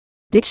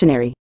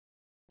Dictionary.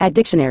 At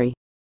dictionary.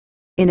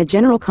 In a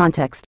general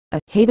context, a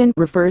haven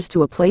refers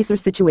to a place or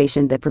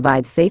situation that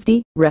provides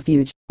safety,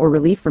 refuge, or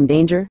relief from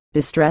danger,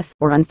 distress,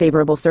 or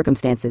unfavorable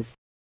circumstances.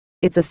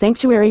 It's a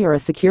sanctuary or a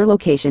secure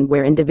location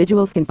where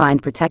individuals can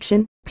find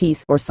protection,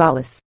 peace, or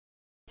solace.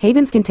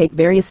 Havens can take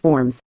various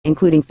forms,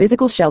 including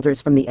physical shelters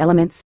from the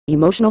elements,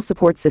 emotional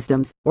support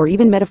systems, or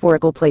even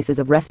metaphorical places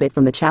of respite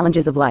from the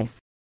challenges of life.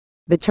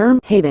 The term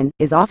haven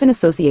is often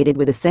associated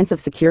with a sense of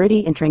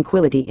security and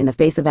tranquility in the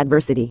face of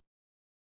adversity.